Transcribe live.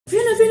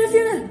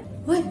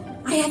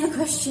have a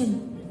question.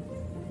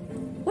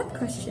 What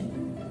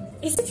question?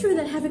 Is it true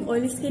that having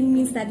oily skin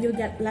means that you'll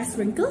get less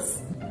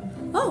wrinkles?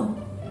 Oh,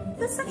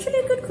 that's actually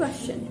a good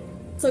question.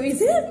 So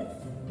is it?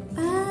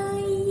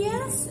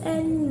 Yes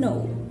and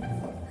no.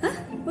 Huh?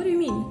 What do you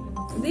mean?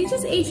 They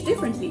just age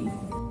differently.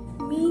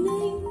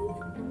 Meaning?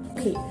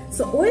 Okay,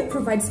 so oil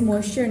provides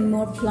moisture and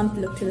more plump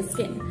look to the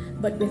skin.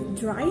 But with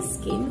dry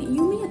skin,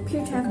 you may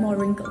appear to have more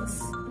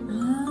wrinkles.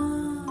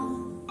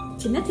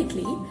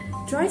 Genetically,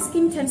 dry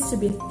skin tends to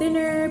be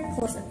thinner,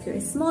 pores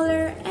appear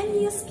smaller,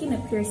 and your skin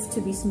appears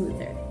to be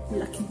smoother.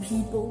 Lucky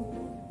people.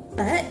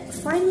 But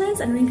fine lines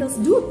and wrinkles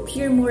do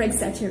appear more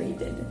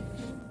exaggerated.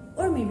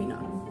 Or maybe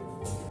not.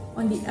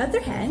 On the other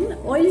hand,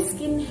 oily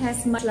skin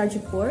has much larger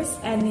pores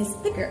and is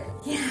thicker.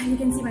 Yeah, you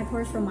can see my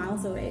pores from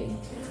miles away.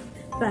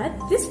 But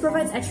this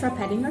provides extra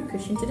padding or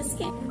cushion to the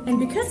skin. And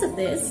because of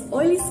this,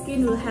 oily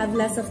skin will have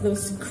less of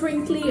those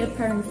crinkly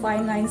apparent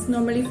fine lines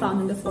normally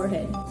found on the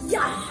forehead.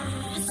 Yes!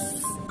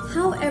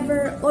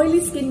 However,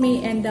 oily skin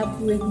may end up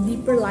with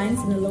deeper lines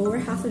in the lower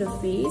half of the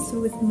face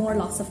with more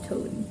loss of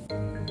tone.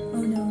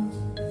 Oh no.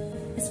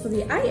 As for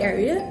the eye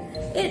area,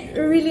 it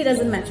really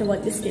doesn't matter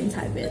what your skin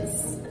type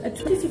is. A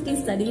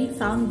 2015 study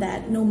found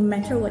that no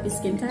matter what your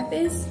skin type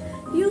is,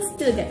 you'll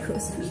still get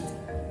crow's feet.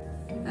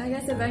 I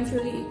guess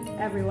eventually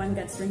everyone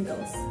gets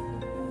wrinkles.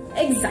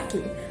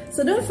 Exactly.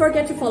 So don't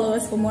forget to follow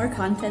us for more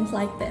content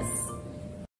like this.